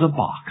 This is a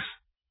box.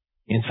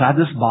 Inside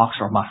this box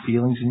are my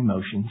feelings and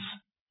emotions."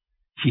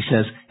 She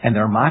says, "And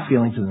they're my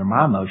feelings and they're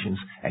my emotions,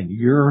 and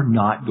you're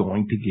not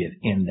going to get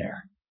in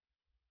there."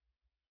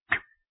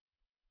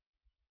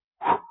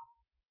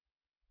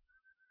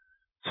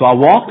 So I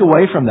walked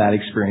away from that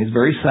experience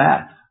very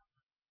sad,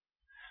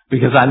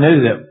 because I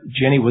knew that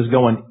Jenny was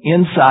going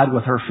inside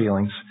with her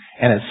feelings,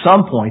 and at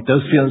some point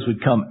those feelings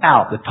would come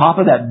out. The top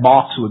of that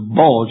box would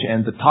bulge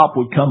and the top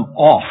would come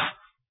off.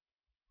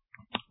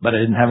 But I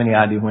didn't have any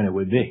idea when it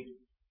would be.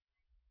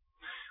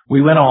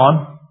 We went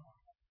on.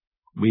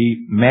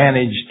 We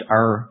managed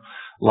our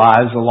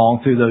lives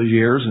along through those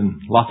years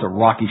and lots of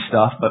rocky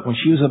stuff. But when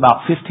she was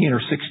about 15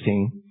 or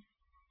 16,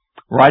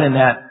 right in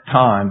that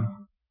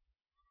time,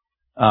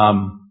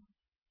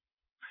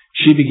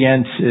 she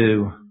began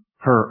to,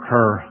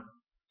 her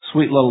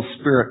sweet little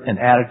spirit and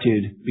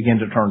attitude began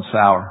to turn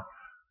sour.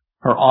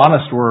 Her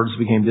honest words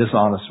became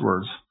dishonest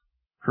words.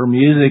 Her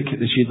music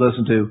that she'd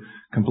listened to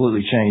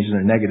completely changed in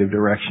a negative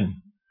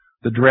direction.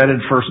 The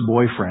dreaded first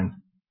boyfriend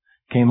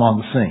came on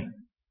the scene.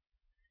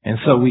 And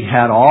so we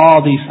had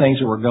all these things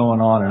that were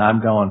going on, and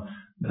I'm going,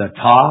 the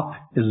top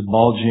is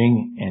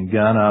bulging and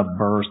gonna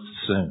burst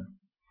soon.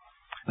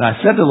 And I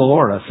said to the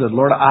Lord, I said,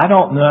 Lord, I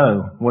don't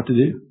know what to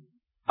do.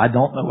 I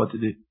don't know what to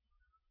do.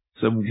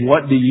 So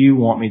what do you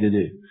want me to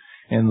do?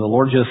 And the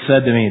Lord just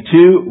said to me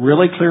two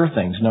really clear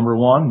things. Number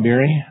one,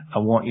 Mary, I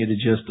want you to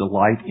just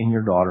delight in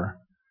your daughter.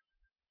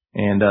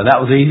 And that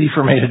was easy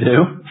for me to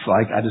do. It's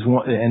like I just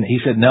want, and He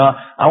said, no,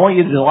 I want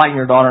you to delight in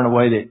your daughter in a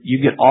way that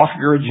you get off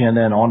your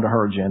agenda and onto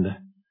her agenda.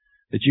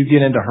 That you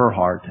get into her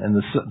heart. And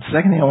the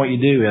second thing I want you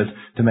to do is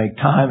to make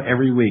time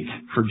every week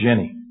for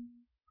Jenny.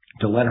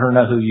 To let her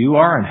know who you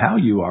are and how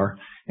you are.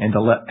 And to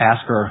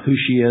ask her who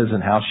she is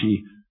and how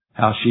she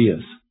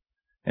is.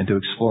 And to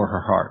explore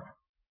her heart.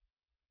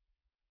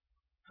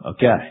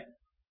 Okay.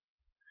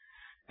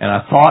 And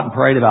I thought and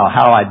prayed about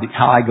how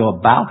I go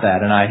about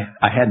that, and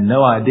I had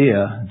no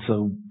idea. And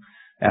so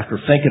after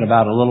thinking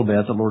about it a little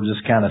bit, the Lord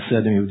just kind of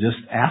said to me, just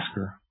ask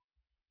her.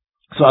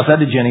 So I said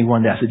to Jenny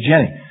one day, I said,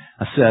 Jenny,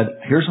 I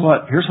said, here's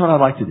what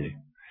I'd like to do.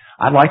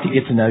 I'd like to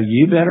get to know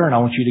you better, and I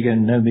want you to get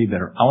to know me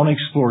better. I want to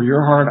explore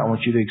your heart. I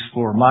want you to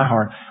explore my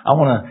heart. I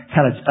want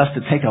us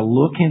to take a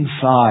look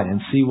inside and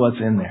see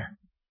what's in there.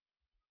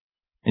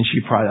 And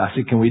I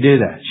said, can we do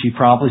that? She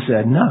promptly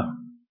said, no,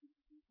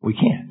 we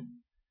can't.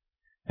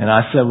 And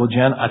I said, well,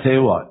 Jen, I tell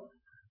you what,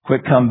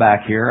 quick come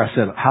back here. I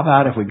said, how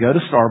about if we go to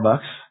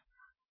Starbucks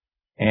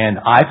and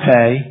I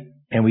pay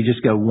and we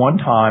just go one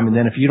time, and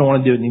then if you don't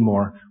want to do it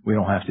anymore, we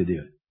don't have to do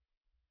it.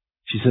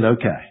 She said,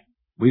 okay.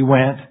 We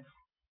went,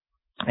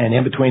 and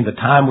in between the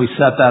time we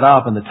set that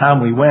up and the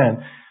time we went,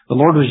 the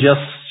Lord was just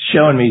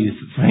showing me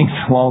things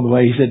along the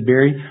way. He said,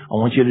 Barry, I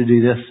want you to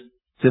do this.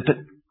 Sip it.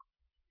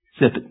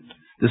 Sip it.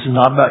 This is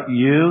not about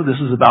you. This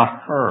is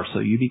about her. So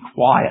you be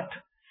quiet.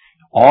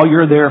 All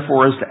you're there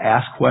for is to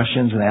ask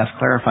questions and ask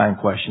clarifying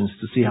questions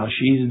to see how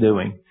she's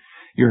doing.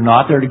 You're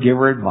not there to give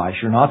her advice.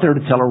 You're not there to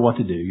tell her what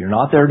to do. You're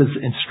not there to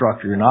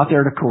instruct her. You're not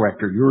there to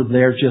correct her. You're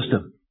there just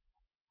to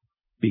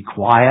be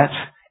quiet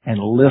and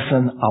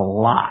listen a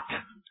lot.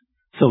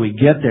 So we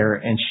get there,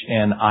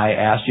 and I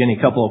asked Jenny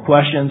a couple of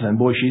questions, and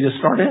boy, she just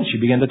started in.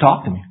 She began to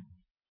talk to me.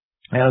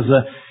 And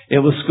it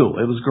was school.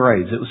 It was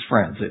grades. It was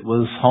friends. It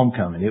was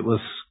homecoming. It was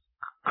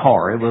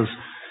car. It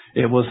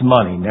was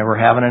money, never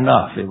having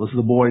enough. It was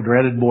the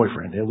dreaded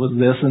boyfriend. It was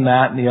this and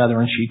that and the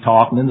other, and she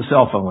talked, and then the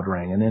cell phone would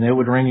ring, and then it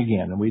would ring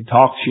again, and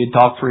she'd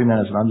talk 3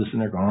 minutes, and I'm just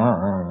sitting there going,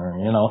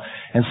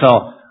 and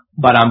so,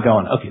 but I'm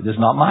going, okay, this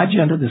is not my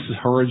agenda, this is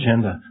her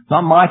agenda.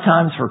 Not my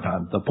time, it's her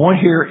time. The point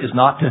here is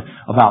not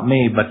about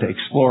me, but to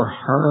explore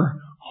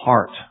her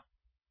heart.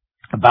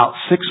 About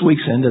 6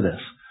 weeks into this,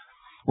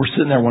 we're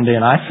sitting there one day,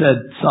 and I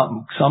said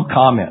some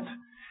comment,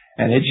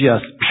 and it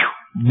just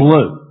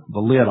blew the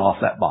lid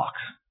off that box.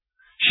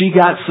 She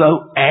got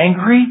so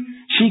angry.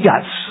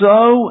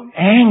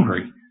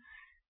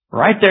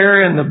 Right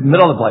there in the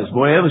middle of the place.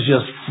 Boy, it was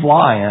just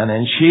flying,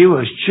 and she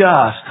was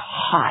just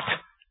hot.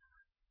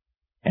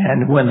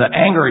 And when the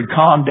anger had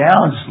calmed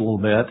down just a little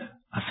bit,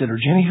 I said,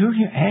 Jenny, who are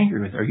you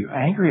angry with? Are you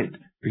angry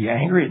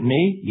at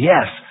me?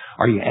 Yes.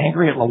 Are you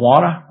angry at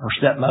Lawana, her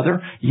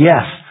stepmother?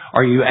 Yes.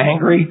 Are you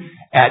angry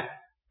at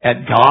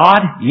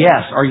God?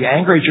 Yes. Are you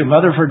angry at your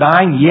mother for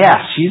dying?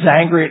 Yes. She's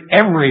angry at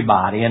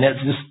everybody. And it's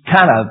just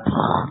kind of,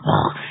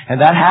 and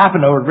that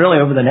happened over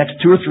the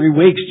next 2 or 3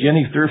 weeks.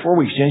 3 or 4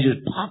 weeks, Jenny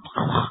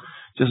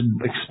just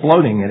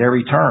exploding at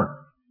every turn.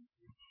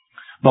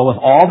 But with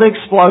all the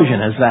explosion,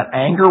 as that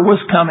anger was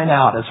coming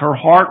out, as her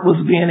heart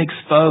was being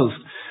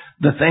exposed,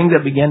 the thing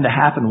that began to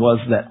happen was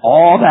that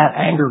all that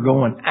anger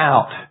going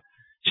out,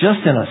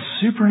 just in a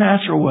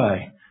supernatural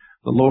way,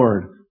 the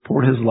Lord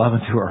poured His love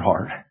into her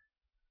heart.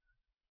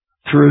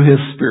 Through His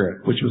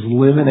Spirit, which was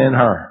living in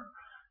her.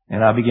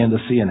 And I began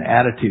to see an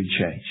attitude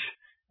change,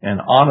 an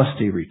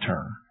honesty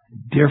return,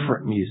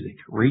 different music,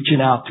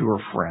 reaching out to her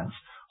friends,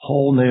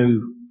 whole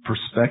new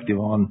perspective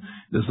on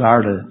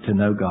desire to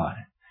know God.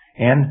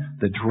 And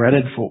the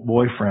dreaded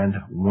boyfriend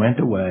went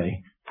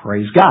away.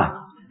 Praise God.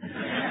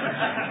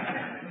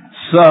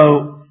 So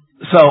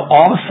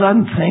all of a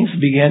sudden things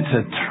began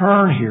to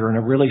turn here in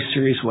a really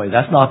serious way.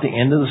 That's not the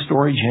end of the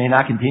story. Jenny and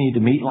I continued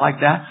to meet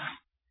like that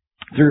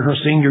through her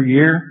senior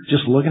year,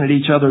 just looking at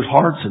each other's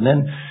hearts. And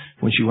then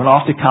when she went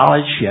off to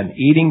college, she had an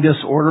eating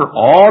disorder,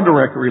 all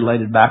directly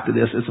related back to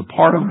this. It's a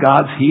part of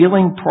God's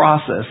healing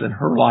process in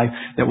her life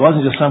that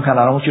wasn't just some kind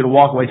of, I don't want you to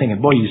walk away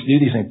thinking, boy, you used to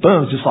do these things.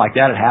 Boom, just like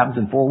that. It happens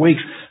in 4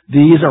 weeks.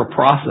 These are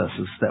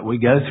processes that we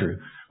go through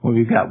when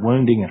we've got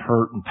wounding and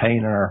hurt and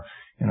pain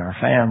in our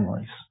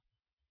families.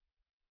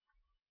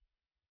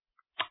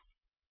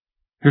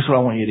 Here's what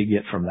I want you to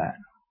get from that.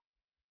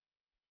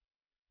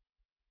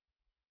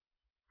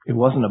 It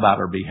wasn't about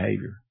her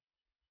behavior.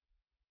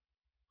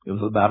 It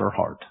was about her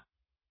heart.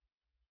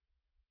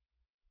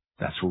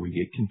 That's where we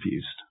get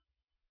confused.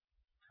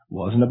 It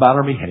wasn't about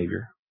our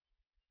behavior.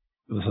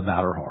 It was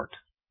about our heart.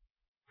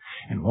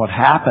 And what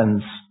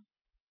happens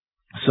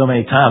so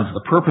many times,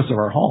 the purpose of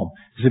our home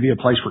is to be a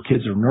place where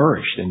kids are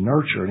nourished and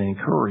nurtured and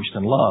encouraged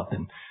and loved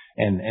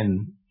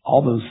and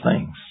all those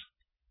things.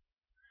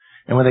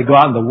 And when they go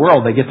out in the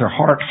world, they get their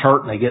hearts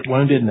hurt and they get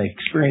wounded and they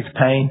experience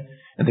pain,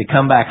 and they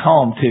come back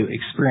home to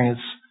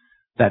experience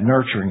that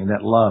nurturing and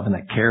that love and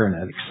that care and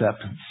that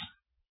acceptance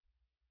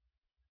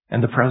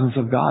and the presence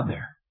of God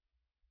there.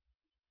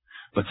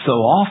 But so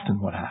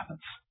often what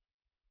happens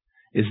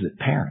is that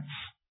parents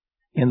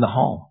in the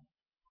home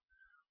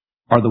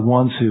are the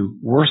ones who,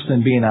 worse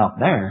than being out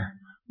there,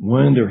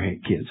 wound their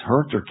kids,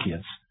 hurt their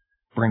kids,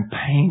 bring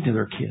pain to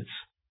their kids.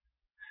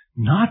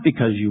 Not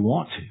because you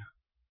want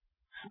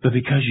to, but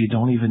because you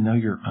don't even know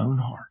your own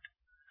heart.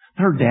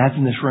 There are dads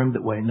in this room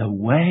that know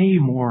way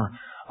more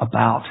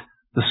about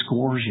the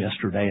scores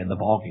yesterday in the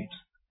ball games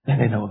than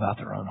they know about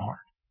their own heart.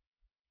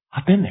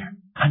 I've been there.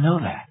 I know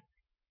that.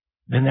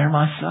 Been there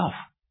myself.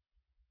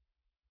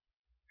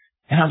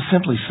 And I'm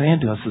simply saying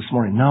to us this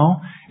morning,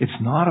 no, it's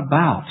not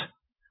about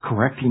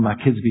correcting my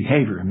kids'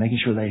 behavior and making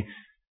sure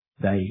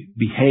they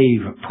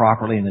behave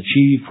properly and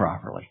achieve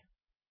properly.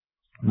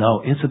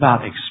 No, it's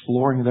about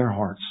exploring their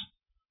hearts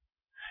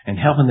and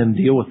helping them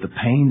deal with the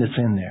pain that's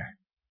in there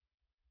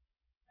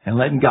and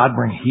letting God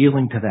bring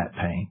healing to that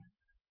pain,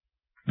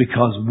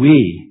 because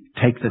we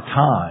take the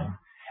time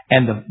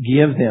and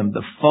give them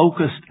the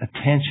focused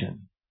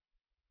attention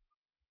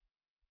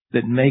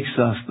that makes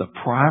us the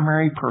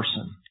primary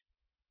person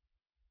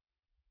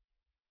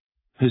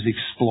who's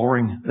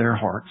exploring their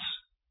hearts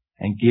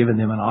and giving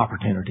them an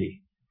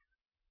opportunity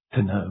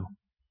to know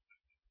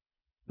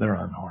their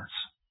own hearts.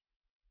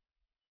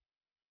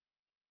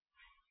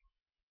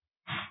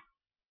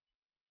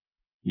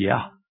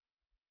 Yeah.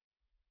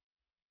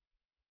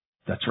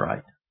 That's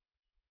right.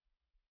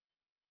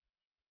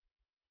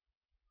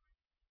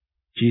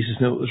 Jesus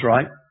knew it was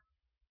right.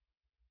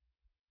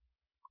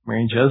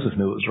 Mary and Joseph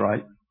knew it was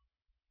right.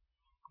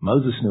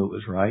 Moses knew it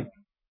was right.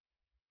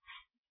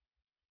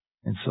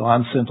 And so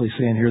I'm simply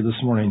saying here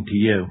this morning to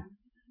you,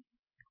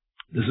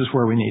 this is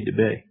where we need to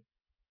be.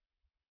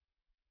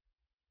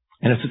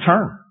 And it's a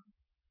turn.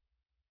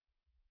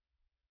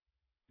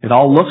 It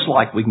all looks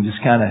like we can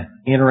just kind of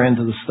enter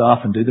into the stuff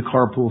and do the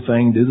carpool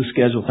thing, do the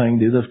schedule thing,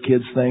 do the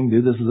kids thing,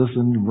 do this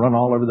and run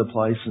all over the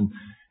place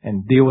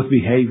and deal with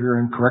behavior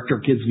and correct our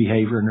kids'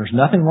 behavior. And there's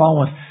nothing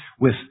wrong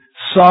with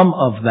some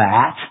of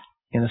that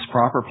in its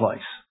proper place.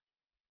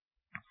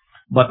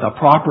 But the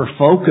proper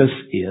focus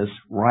is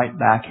right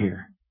back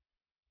here.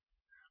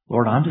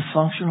 Lord, I'm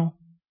dysfunctional.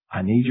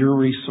 I need your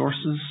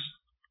resources.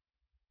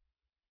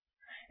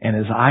 And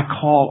as I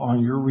call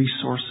on your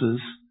resources,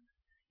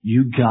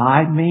 you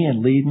guide me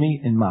and lead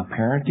me in my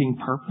parenting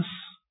purpose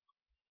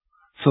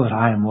so that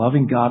I am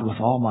loving God with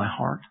all my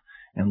heart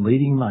and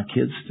leading my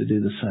kids to do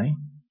the same.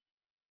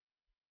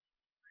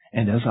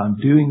 And as I'm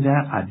doing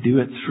that, I do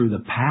it through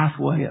the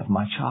pathway of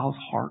my child's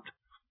heart.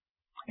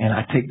 And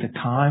I take the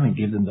time and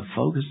give them the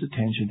focused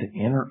attention to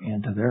enter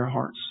into their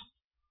hearts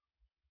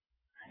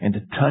and to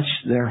touch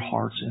their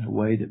hearts in a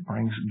way that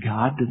brings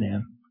God to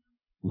them,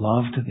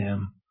 love to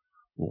them,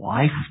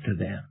 life to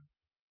them,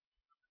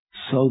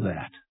 so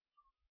that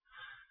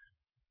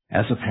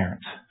as a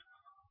parent,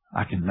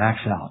 I can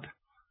max out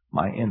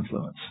my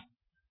influence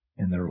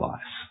in their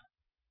lives.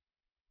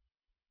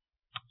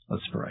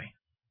 Let's pray.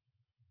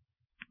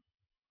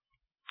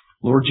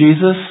 Lord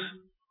Jesus,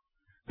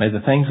 may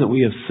the things that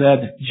we have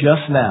said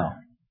just now,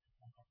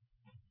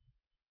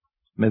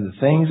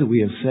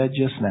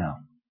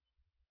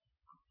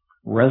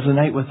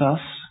 resonate with us.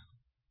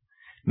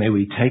 May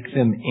we take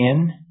them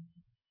in,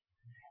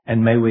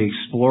 and may we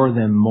explore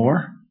them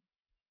more.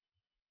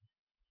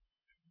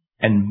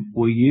 And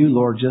will you,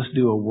 Lord, just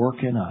do a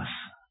work in us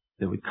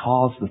that would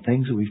cause the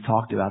things that we've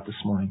talked about this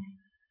morning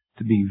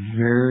to be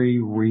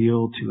very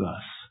real to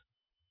us,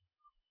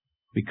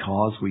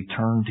 because we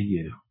turn to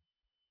you,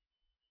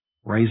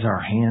 raise our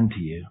hand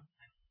to you,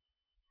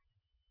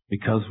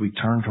 because we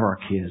turn to our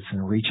kids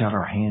and reach out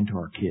our hand to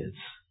our kids,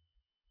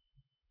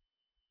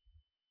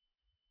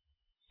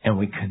 and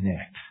we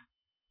connect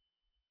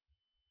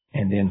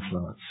and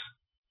influence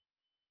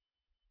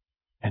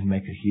and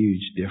make a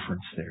huge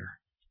difference there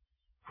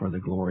for the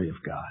glory of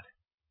God.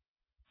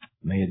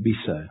 May it be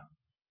so.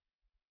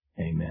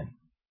 Amen.